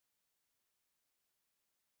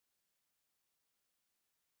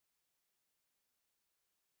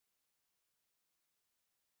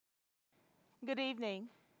Good evening,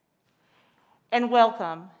 and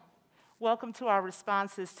welcome. Welcome to our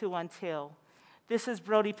responses to Until. This is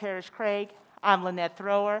Brody Parrish Craig. I'm Lynette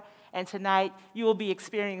Thrower, and tonight you will be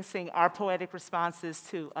experiencing our poetic responses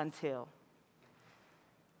to Until.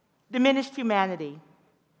 Diminished humanity.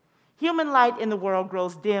 Human light in the world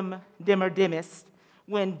grows dim, dimmer, dimmest,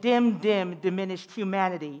 when dim, diminished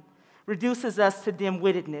humanity reduces us to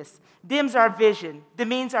dim-wittedness, dims our vision,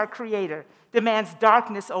 demeans our creator, demands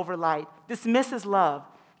darkness over light, dismisses love,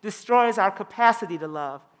 destroys our capacity to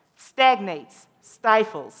love, stagnates,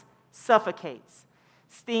 stifles, suffocates.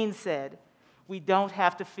 Steen said, "We don't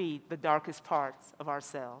have to feed the darkest parts of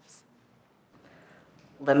ourselves."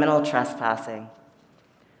 Liminal trespassing.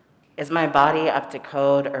 Is my body up to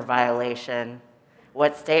code or violation?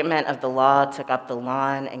 What statement of the law took up the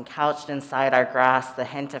lawn and couched inside our grass the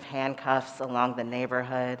hint of handcuffs along the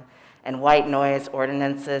neighborhood? And white noise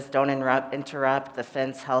ordinances don't interrupt the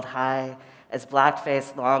fence held high as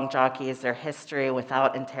black-faced long jockeys their history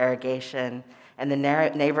without interrogation. And the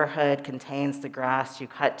neighborhood contains the grass you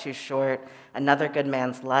cut too short, another good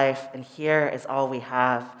man's life, and here is all we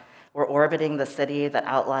have. We're orbiting the city that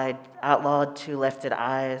outlawed two lifted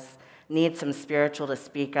eyes, need some spiritual to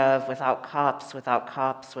speak of, without cops, without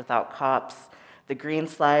cops, without cops. The green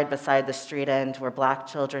slide beside the street end where black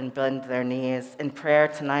children bend their knees. In prayer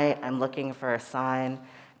tonight, I'm looking for a sign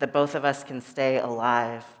that both of us can stay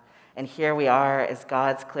alive. And here we are as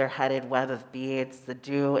God's clear-headed web of beads, the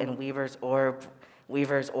dew in weaver's orb,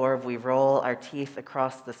 we roll our teeth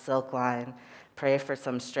across the silk line, pray for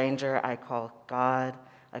some stranger I call God,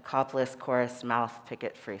 a copless chorus mouth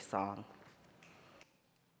picket-free song.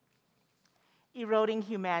 Eroding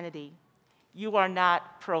humanity. You are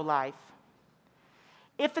not pro-life.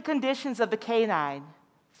 If the conditions of the canine,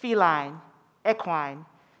 feline, equine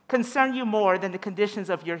concern you more than the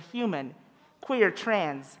conditions of your human, queer,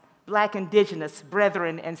 trans, black, indigenous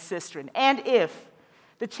brethren and sistren, and if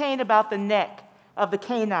the chain about the neck of the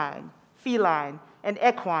canine, feline, and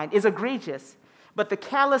equine is egregious, but the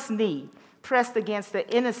callous knee pressed against the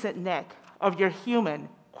innocent neck of your human,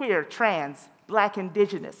 queer, trans, black,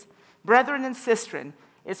 indigenous brethren and sistren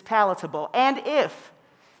is palatable, and if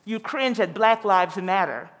you cringe at Black Lives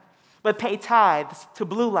Matter, but pay tithes to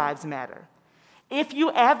Blue Lives Matter, if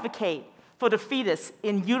you advocate for the fetus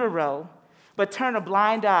in utero, but turn a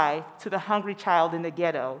blind eye to the hungry child in the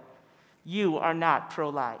ghetto, you are not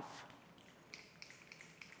pro-life.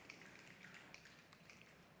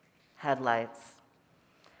 Headlights.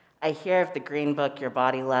 I hear of the green book your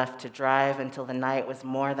body left to drive until the night was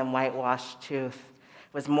more than whitewashed tooth,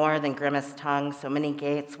 was more than grimaced tongue, so many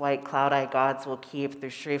gates white cloud-eyed gods will keep through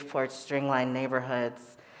Shreveport's string-lined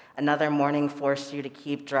neighborhoods. Another morning forced you to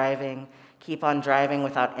keep on driving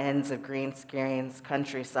without ends of green screens,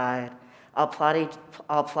 countryside. All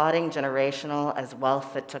plotting generational as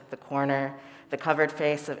wealth that took the corner, the covered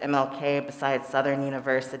face of MLK beside Southern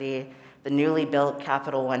University, the newly built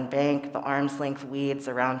Capital One Bank, the arm's-length weeds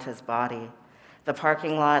around his body, the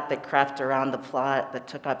parking lot that crept around the plot that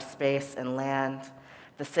took up space and land.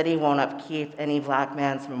 The city won't upkeep any black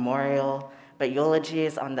man's memorial, but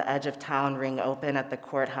eulogies on the edge of town ring open at the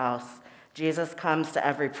courthouse. Jesus comes to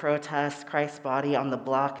every protest, Christ's body on the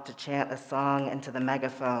block to chant a song into the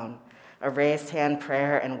megaphone. A raised hand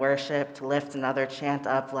prayer and worship to lift another chant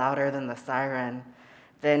up louder than the siren.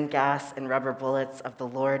 Then gas and rubber bullets of the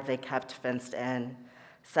Lord they kept fenced in.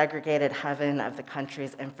 Segregated heaven of the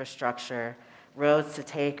country's infrastructure. Roads to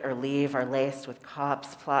take or leave are laced with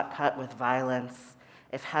cops, plot cut with violence.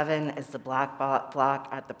 If heaven is the black block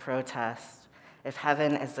at the protest, if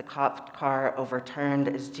heaven is the cop car overturned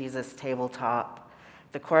as Jesus' tabletop,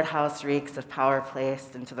 the courthouse reeks of power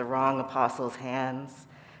placed into the wrong apostles' hands.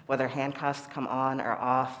 Whether handcuffs come on or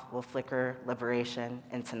off will flicker liberation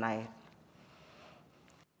into night.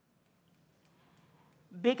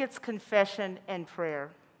 Bigot's confession and prayer.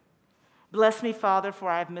 Bless me, Father, for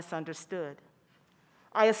I have misunderstood.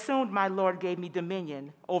 I assumed my Lord gave me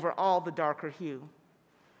dominion over all the darker hue.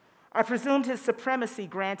 I presumed his supremacy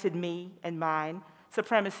granted me and mine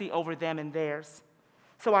supremacy over them and theirs.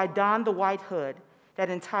 So I donned the white hood that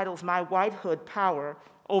entitles my white hood power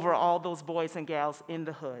over all those boys and gals in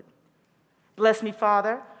the hood. Bless me,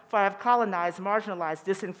 Father, for I have colonized, marginalized,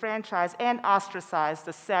 disenfranchised, and ostracized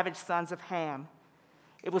the savage sons of Ham.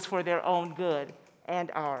 It was for their own good and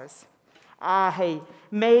ours.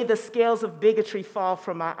 May the scales of bigotry fall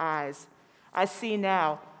from my eyes. I see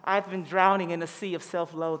now I've been drowning in a sea of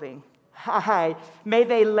self-loathing. May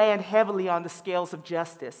they land heavily on the scales of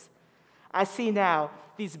justice. I see now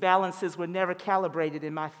these balances were never calibrated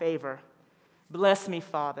in my favor. Bless me,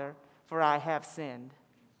 Father, for I have sinned.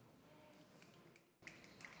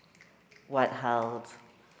 what held?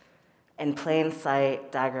 In plain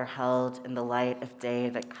sight, dagger held in the light of day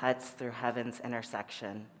that cuts through heaven's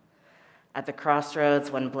intersection. At the crossroads,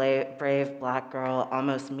 when brave black girl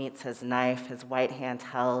almost meets his knife, his white hand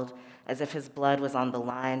held as if his blood was on the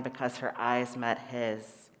line because her eyes met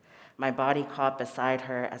his. My body caught beside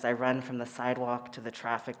her as I run from the sidewalk to the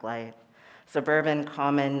traffic light. Suburban,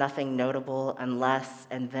 common, nothing notable unless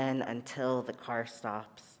and then until the car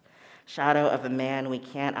stops. Shadow of a man we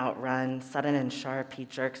can't outrun, sudden and sharp, he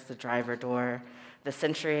jerks the driver door. The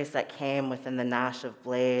centuries that came within the gnash of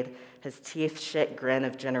blade, his teeth shit grin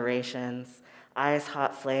of generations, eyes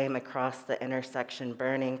hot flame across the intersection,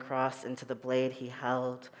 burning cross into the blade he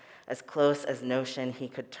held, as close as notion he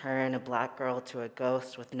could turn a black girl to a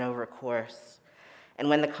ghost with no recourse. And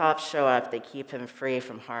when the cops show up, they keep him free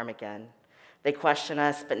from harm again. They question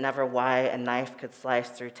us, but never why a knife could slice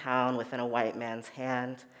through town within a white man's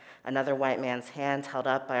hand, another white man's hand held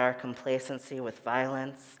up by our complacency with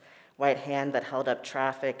violence, white hand that held up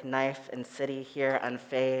traffic, knife and city here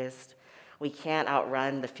unfazed. We can't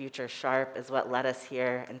outrun the future sharp is what led us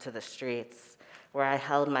here into the streets. Where I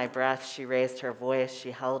held my breath, she raised her voice,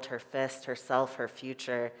 she held her fist, herself, her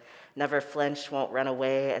future. Never flinched, won't run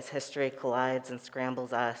away as history collides and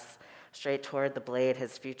scrambles us. Straight toward the blade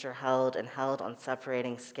his future held and held on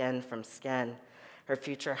separating skin from skin. Her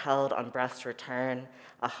future held on breath's return.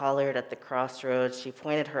 I hollered at the crossroads. She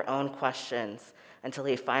pointed her own questions until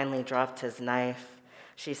he finally dropped his knife.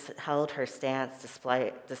 She held her stance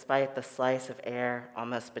despite the slice of air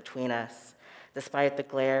almost between us, despite the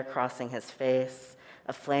glare crossing his face,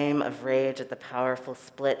 a flame of rage at the powerful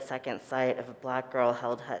split-second sight of a black girl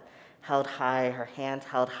held high, her hand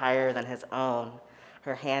held higher than his own,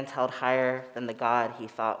 her hand held higher than the God he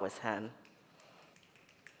thought was him.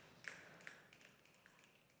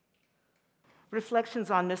 Reflections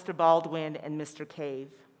on Mr. Baldwin and Mr. Cave.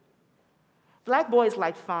 Black boys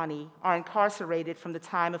like Fonnie are incarcerated from the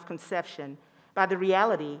time of conception by the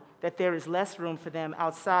reality that there is less room for them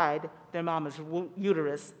outside their mama's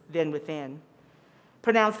uterus than within.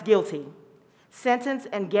 Pronounced guilty, sentenced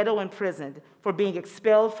and ghetto imprisoned for being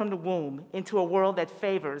expelled from the womb into a world that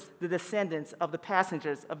favors the descendants of the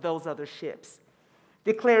passengers of those other ships.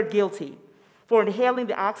 Declared guilty for inhaling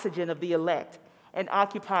the oxygen of the elect and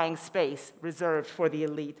occupying space reserved for the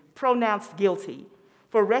elite. Pronounced guilty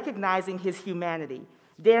for recognizing his humanity,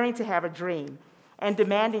 daring to have a dream, and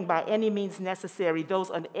demanding by any means necessary those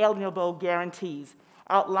unalienable guarantees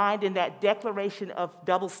outlined in that declaration of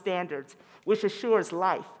double standards which assures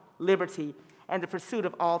life, liberty, and the pursuit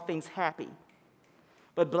of all things happy.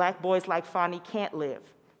 But black boys like Fonnie can't live,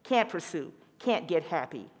 can't pursue, can't get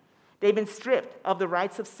happy. They've been stripped of the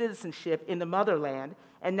rights of citizenship in the motherland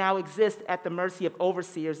and now exist at the mercy of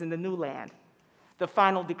overseers in the new land. The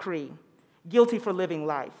final decree: guilty for living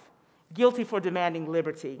life, guilty for demanding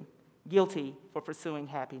liberty, guilty for pursuing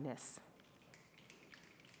happiness.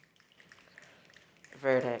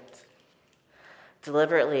 Verdict.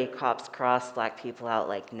 Deliberately, cops cross black people out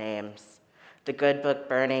like names. The good book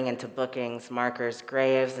burning into bookings, markers,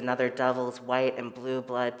 graves, and other devils, white and blue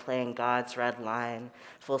blood playing God's red line.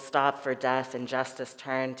 Full stop for death and justice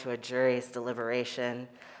turned to a jury's deliberation.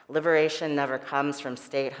 Liberation never comes from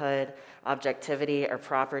statehood, objectivity, or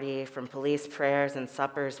property, from police prayers and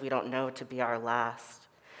suppers we don't know to be our last.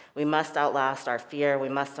 We must outlast our fear. We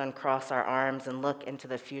must uncross our arms and look into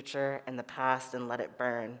the future and the past and let it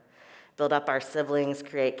burn. Build up our siblings,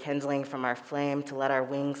 create kindling from our flame to let our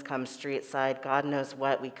wings come street side. God knows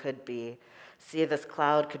what we could be. See, this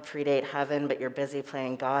cloud could predate heaven, but you're busy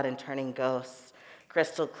playing God and turning ghosts.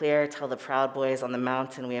 Crystal clear, tell the Proud Boys on the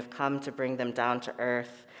mountain we have come to bring them down to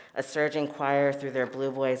earth. A surging choir through their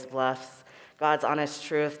blue boys' bluffs. God's honest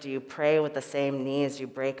truth, do you pray with the same knees you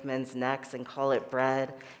break men's necks and call it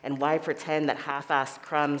bread? And why pretend that half-assed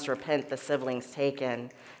crumbs repent the siblings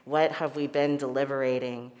taken? What have we been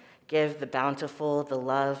deliberating? Give the bountiful the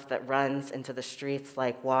love that runs into the streets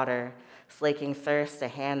like water, slaking thirst, a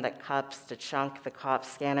hand that cups to chunk the cop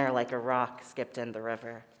scanner like a rock skipped in the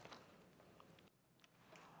river.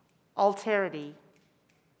 Alterity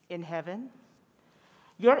in heaven.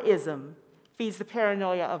 Your ism feeds the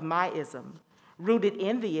paranoia of my ism, rooted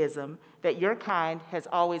in the ism that your kind has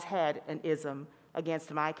always had an ism against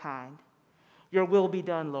my kind. Your will be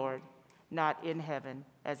done, Lord, not in heaven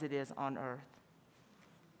as it is on earth.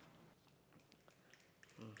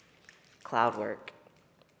 Cloudwork.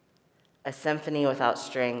 A symphony without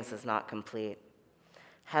strings is not complete.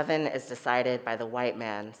 Heaven is decided by the white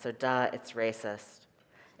man, so it's racist.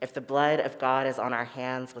 If the blood of God is on our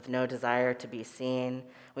hands with no desire to be seen,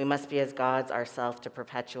 we must be as gods ourselves to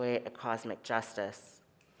perpetuate a cosmic justice.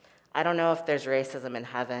 I don't know if there's racism in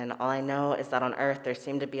heaven. All I know is that on earth there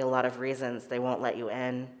seem to be a lot of reasons they won't let you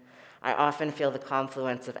in. I often feel the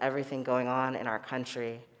confluence of everything going on in our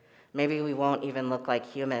country. Maybe we won't even look like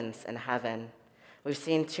humans in heaven. We've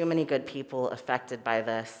seen too many good people affected by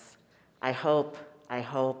this. I hope,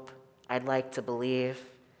 I'd like to believe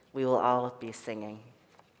we will all be singing.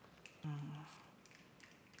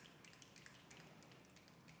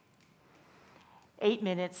 8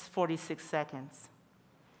 minutes, 46 seconds.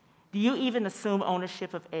 Do you even assume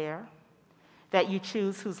ownership of air? That you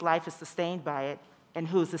choose whose life is sustained by it and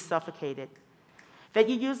whose is suffocated? That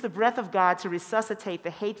you use the breath of God to resuscitate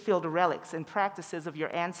the hate-filled relics and practices of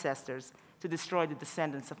your ancestors to destroy the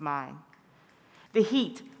descendants of mine? The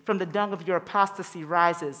heat from the dung of your apostasy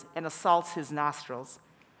rises and assaults his nostrils.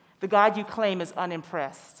 The God you claim is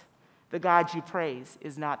unimpressed. The God you praise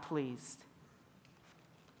is not pleased.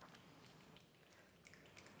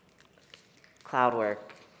 Cloudwork.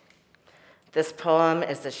 This poem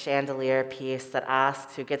is the chandelier piece that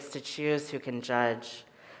asks who gets to choose who can judge.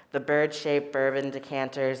 The bird-shaped bourbon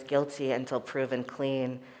decanters, guilty until proven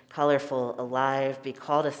clean, colorful, alive, be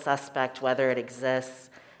called a suspect whether it exists.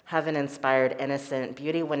 Heaven-inspired, innocent,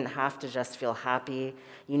 beauty wouldn't have to just feel happy.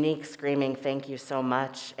 Unique, screaming, thank you so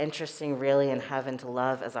much. Interesting, really, in heaven to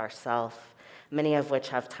love as ourself, many of which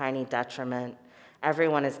have tiny detriment.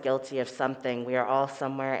 Everyone is guilty of something. We are all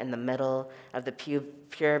somewhere in the middle of the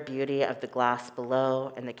pure beauty of the glass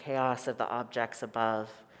below and the chaos of the objects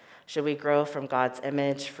above. Should we grow from God's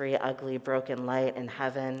image, free, ugly, broken light in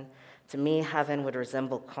heaven? To me, heaven would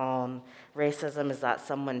resemble calm. Racism is that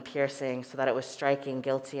someone piercing so that it was striking,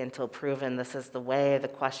 guilty until proven. This is the way, the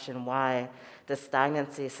question why. Does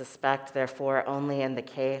stagnancy suspect, therefore, only in the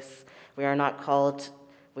case? We are not called,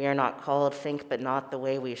 think but not the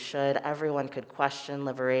way we should. Everyone could question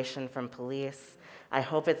liberation from police. I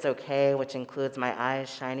hope it's okay, which includes my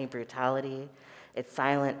eyes' shiny brutality. It's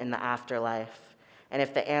silent in the afterlife. And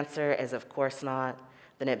if the answer is of course not,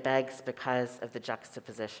 then it begs because of the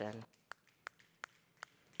juxtaposition.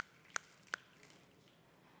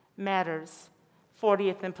 Matters,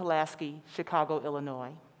 40th and Pulaski, Chicago,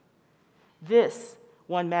 Illinois. This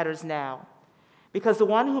one matters now, because the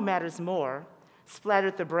one who matters more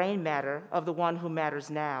splattered the brain matter of the one who matters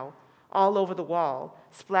now all over the wall,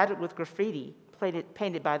 splattered with graffiti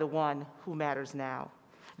painted by the one who matters now.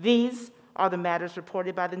 These are the matters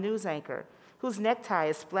reported by the news anchor, whose necktie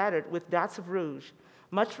is splattered with dots of rouge,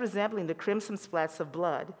 much resembling the crimson splats of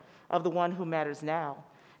blood of the one who matters now,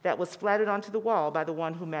 that was splattered onto the wall by the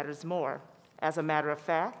one who matters more. As a matter of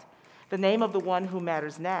fact, the name of the one who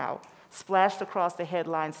matters now, splashed across the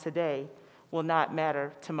headlines today, will not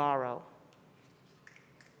matter tomorrow.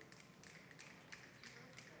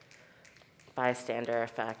 Bystander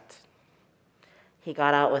effect. He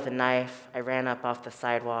got out with a knife. I ran up off the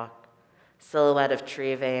sidewalk. Silhouette of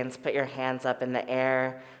tree veins, put your hands up in the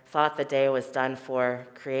air. Thought the day was done for.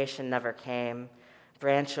 Creation never came.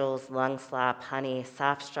 Branchels, lung slap, honey,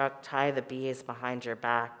 sap-struck, tie the bees behind your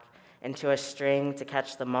back into a string to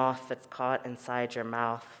catch the moth that's caught inside your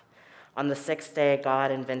mouth. On the sixth day,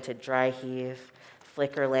 God invented dry heave,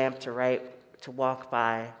 flicker lamp to walk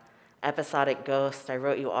by. Episodic ghost, I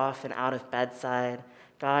wrote you off and out of bedside.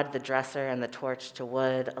 God, the dresser and the torch to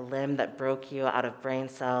wood, a limb that broke you out of brain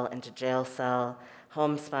cell into jail cell,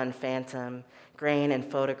 homespun phantom, grain and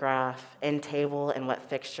photograph, end table and what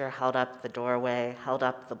fixture held up the doorway, held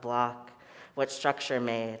up the block, what structure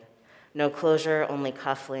made. No closure, only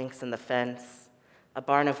cufflinks and the fence. A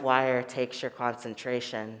barn of wire takes your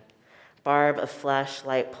concentration. Barb of flesh,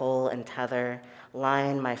 light pole and tether,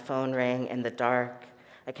 line, my phone ring in the dark.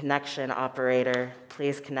 A connection operator,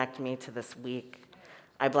 please connect me to this week.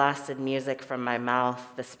 I blasted music from my mouth.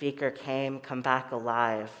 The speaker came, come back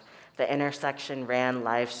alive. The intersection ran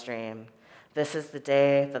live stream. This is the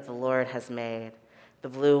day that the Lord has made. The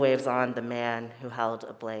blue waves on the man who held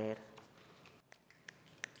a blade.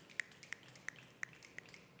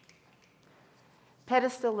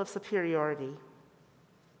 Pedestal of superiority.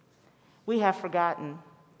 We have forgotten,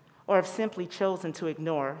 or have simply chosen to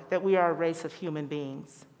ignore, that we are a race of human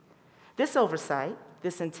beings. This oversight,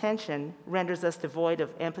 this intention, renders us devoid of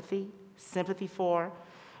empathy, sympathy for,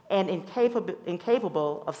 and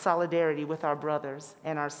incapable of solidarity with our brothers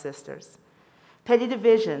and our sisters. Petty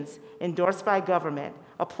divisions endorsed by government,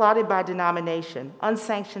 applauded by denomination,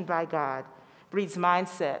 unsanctioned by God, breeds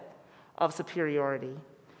mindset of superiority.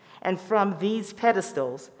 And from these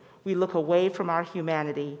pedestals, we look away from our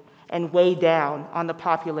humanity and weigh down on the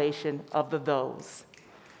population of the those.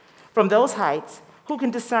 From those heights, who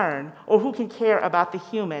can discern or who can care about the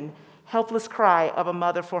human, helpless cry of a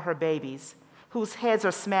mother for her babies? whose heads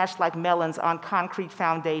are smashed like melons on concrete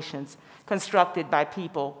foundations constructed by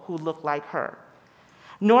people who look like her.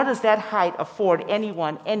 Nor does that height afford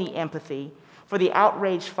anyone any empathy for the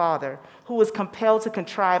outraged father who was compelled to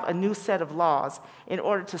contrive a new set of laws in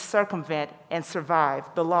order to circumvent and survive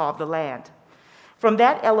the law of the land. From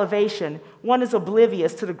that elevation, one is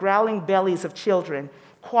oblivious to the growling bellies of children,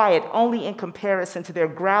 quiet only in comparison to their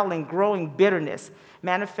growling, growing bitterness,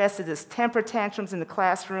 manifested as temper tantrums in the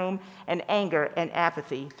classroom and anger and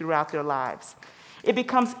apathy throughout their lives. It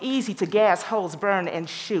becomes easy to gas, hose, burn, and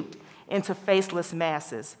shoot into faceless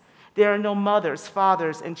masses. There are no mothers,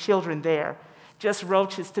 fathers, and children there, just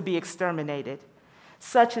roaches to be exterminated.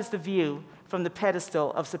 Such is the view from the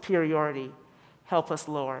pedestal of superiority. Help us,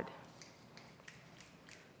 Lord.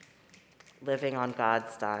 Living on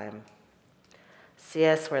God's dime. See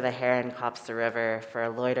us where the heron cops the river for a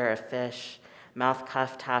loiter of fish, mouth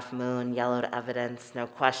cuffed half moon, yellowed evidence, no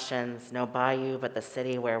questions, no bayou but the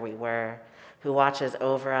city where we were, who watches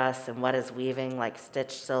over us and what is weaving like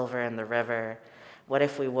stitched silver in the river. What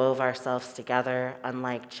if we wove ourselves together,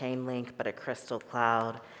 unlike chain link but a crystal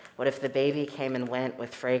cloud? What if the baby came and went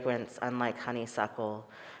with fragrance unlike honeysuckle?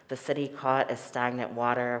 The city caught as stagnant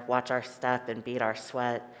water, watch our step and beat our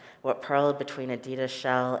sweat. What purled between Adidas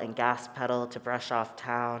shell and gas pedal to brush off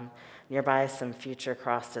town. Nearby some future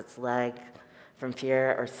crossed its leg from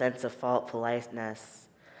fear or sense of fault politeness.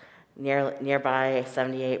 Nearby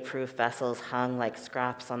 78-proof vessels hung like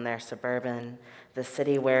scraps on their Suburban. The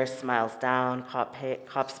city wears smiles down,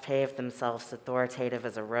 cops pave themselves authoritative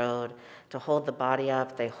as a road. To hold the body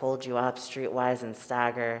up, they hold you up streetwise and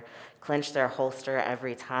stagger, clench their holster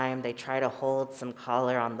every time they try to hold some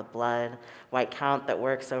collar on the blood, white count that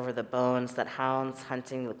works over the bones that hounds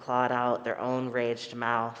hunting the clawed out their own raged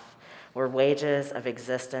mouth. Where wages of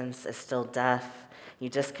existence is still death, you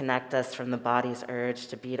disconnect us from the body's urge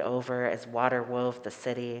to beat over as water wove the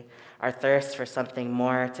city, our thirst for something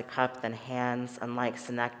more to cup than hands, unlike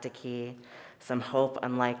synecdoche, some hope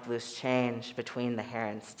unlike loose change between the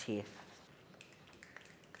heron's teeth.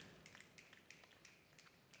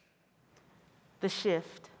 The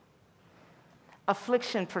shift.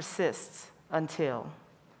 Affliction persists until.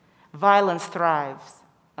 Violence thrives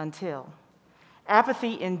until.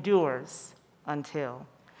 Apathy endures until.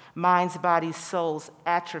 Minds, bodies, souls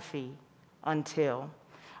atrophy until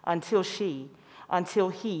she, until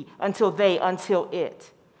he, until they, until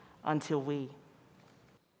it, until we.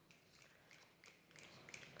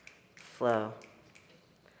 Flow.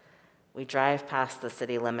 We drive past the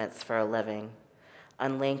city limits for a living,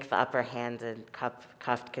 unlink the upper-handed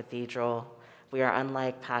cuffed cathedral. We are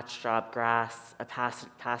unlike patch-job grass, a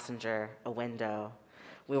passenger, a window.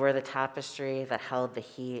 We were the tapestry that held the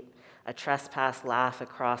heat, a trespass laugh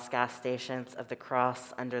across gas stations of the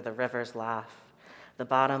cross under the river's laugh, the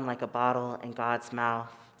bottom like a bottle in God's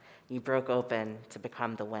mouth. You broke open to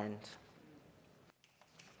become the wind.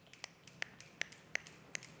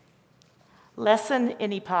 Lesson in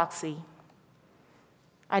epoxy.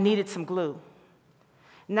 I needed some glue.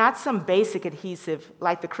 Not some basic adhesive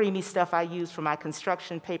like the creamy stuff I used for my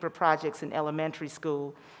construction paper projects in elementary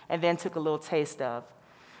school and then took a little taste of.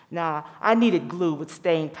 Nah, I needed glue with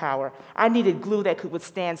staying power. I needed glue that could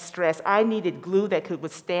withstand stress. I needed glue that could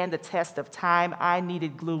withstand the test of time. I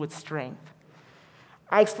needed glue with strength.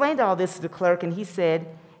 I explained all this to the clerk, and he said,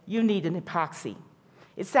 "You need an epoxy."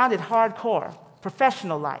 It sounded hardcore,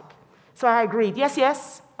 professional-like. So I agreed,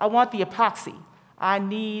 yes, I want the epoxy. I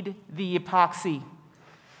need the epoxy.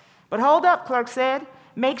 But hold up, clerk said.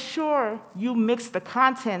 Make sure you mix the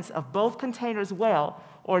contents of both containers well,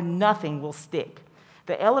 or nothing will stick.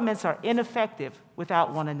 The elements are ineffective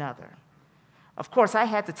without one another. Of course, I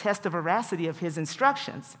had to test the veracity of his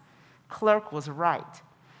instructions. Clerk was right.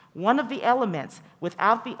 One of the elements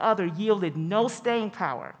without the other yielded no staying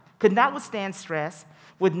power, could not withstand stress,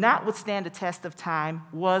 would not withstand a test of time,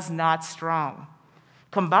 was not strong.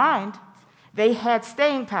 Combined, they had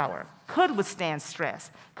staying power, could withstand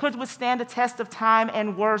stress, could withstand a test of time,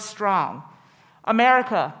 and were strong.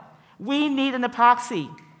 America, we need an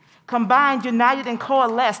epoxy. Combined, united, and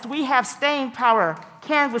coalesced, we have staying power,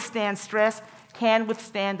 can withstand stress, can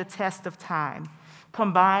withstand the test of time.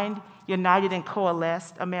 Combined, united, and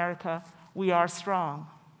coalesced, America, we are strong.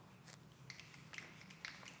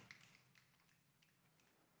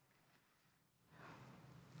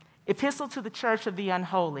 Epistle to the Church of the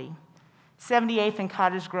Unholy, 78th and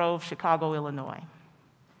Cottage Grove, Chicago, Illinois.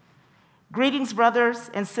 Greetings, brothers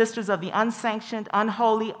and sisters of the unsanctioned,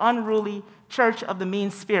 unholy, unruly church of the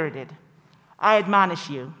mean-spirited. I admonish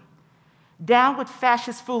you. Down with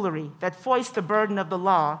fascist foolery that foists the burden of the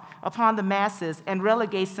law upon the masses and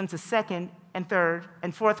relegates them to second and third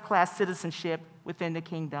and fourth-class citizenship within the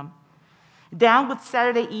kingdom. Down with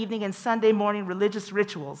Saturday evening and Sunday morning religious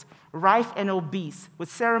rituals, rife and obese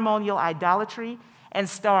with ceremonial idolatry and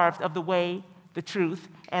starved of the way, the truth,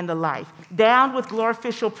 and the life. Down with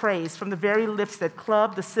glorificial praise from the very lips that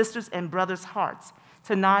club the sisters' and brothers' hearts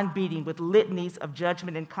to non-beating with litanies of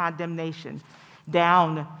judgment and condemnation.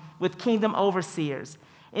 Down with kingdom overseers.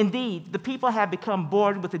 Indeed, the people have become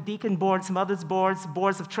bored with the deacon boards, mothers' boards,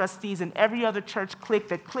 boards of trustees, and every other church clique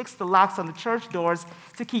that clicks the locks on the church doors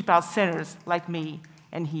to keep out sinners like me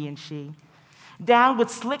and he and she. Down with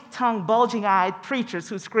slick-tongued, bulging-eyed preachers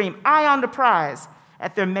who scream, "Eye on the prize,"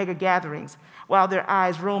 at their mega gatherings, while their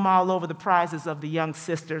eyes roam all over the prizes of the young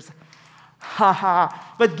sisters. Ha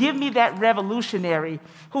ha. But give me that revolutionary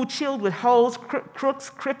who chilled with hoes, crooks,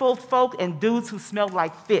 crippled folk, and dudes who smelled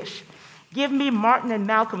like fish. Give me Martin and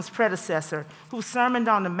Malcolm's predecessor, who sermoned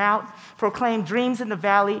on the Mount, proclaimed dreams in the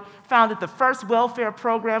valley, founded the first welfare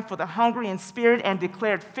program for the hungry in spirit, and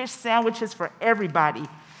declared fish sandwiches for everybody.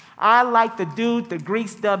 I like the dude the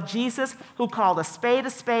Greeks dubbed Jesus, who called a spade,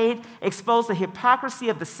 exposed the hypocrisy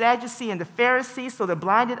of the Sadducee and the Pharisee so the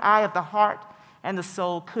blinded eye of the heart and the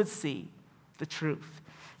soul could see the truth.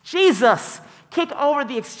 Jesus, kick over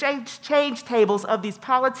the exchange tables of these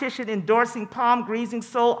politician-endorsing, palm-greasing,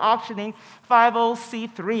 soul-auctioning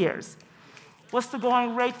 50C3ers. What's the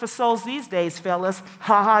going rate for souls these days, fellas?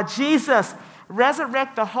 Ha ha, Jesus,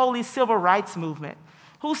 resurrect the holy civil rights movement.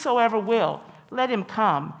 Whosoever will, let him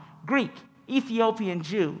come. Greek, Ethiopian,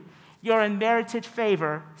 Jew, your unmerited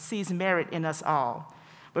favor sees merit in us all.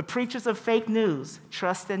 But preachers of fake news,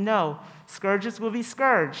 trust and know, scourges will be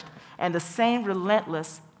scourged, and the same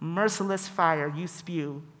relentless, merciless fire you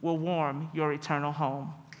spew will warm your eternal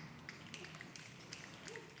home.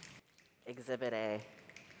 Exhibit A.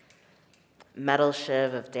 Metal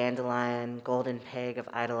shiv of dandelion, golden peg of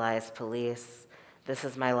idolized police. This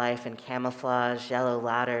is my life in camouflage, yellow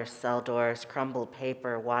ladder, cell doors, crumbled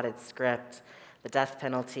paper, wadded script. The death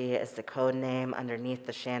penalty is the code name underneath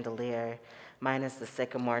the chandelier. Mine is the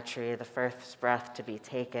sycamore tree, the first breath to be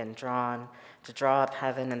taken, drawn, to draw up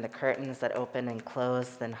heaven and the curtains that open and close,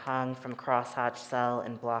 then hung from crosshatch cell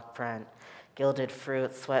in block print. Gilded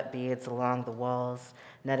fruit, sweat beads along the walls,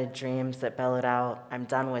 netted dreams that bellowed out, I'm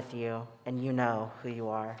done with you, and you know who you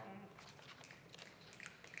are.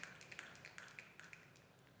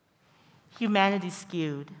 Humanity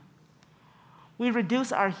skewed. We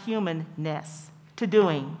reduce our humanness to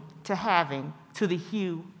doing, to having, to the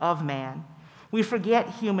hue of man. We forget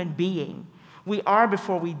human being. We are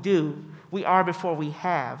before we do. We are before we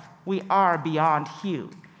have. We are beyond hue.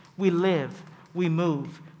 We live. We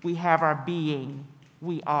move. We have our being.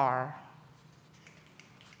 We are.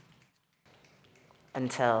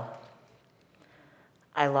 Until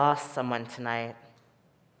I lost someone tonight.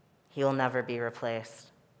 He'll never be replaced.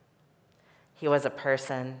 He was a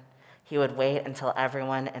person. He would wait until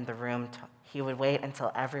everyone in the room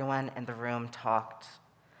talked.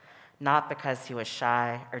 Not because he was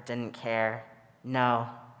shy or didn't care. No,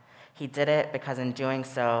 he did it because in doing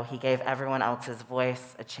so, he gave everyone else's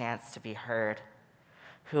voice a chance to be heard.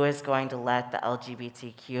 Who is going to let the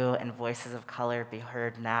LGBTQ and voices of color be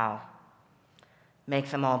heard now? Make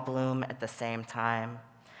them all bloom at the same time.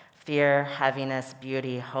 Fear, heaviness,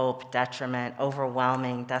 beauty, hope, detriment,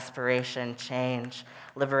 overwhelming, desperation, change,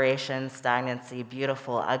 liberation, stagnancy,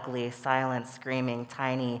 beautiful, ugly, silent, screaming,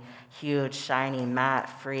 tiny, huge, shiny, matte,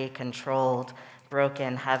 free, controlled,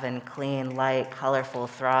 broken, heaven, clean, light, colorful,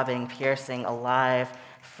 throbbing, piercing, alive,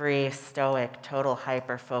 free, stoic, total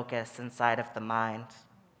hyper-focus inside of the mind.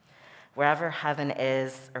 Wherever heaven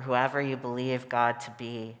is, or whoever you believe God to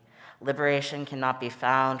be, liberation cannot be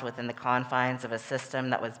found within the confines of a system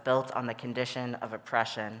that was built on the condition of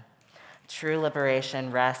oppression. True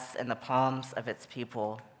liberation rests in the palms of its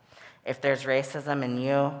people. If there's racism in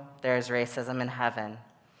you, there is racism in heaven.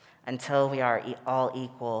 Until we are all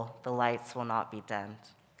equal, the lights will not be dimmed.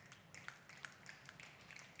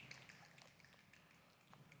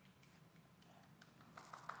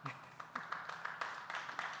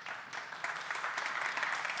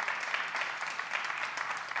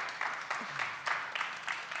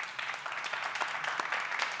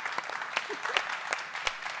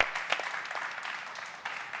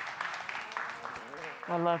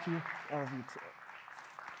 I love you. I love you too.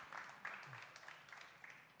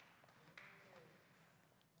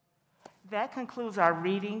 That concludes our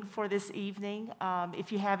reading for this evening.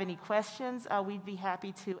 If you have any questions, we'd be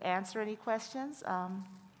happy to answer any questions.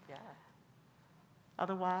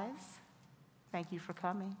 Otherwise, thank you for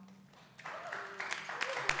coming.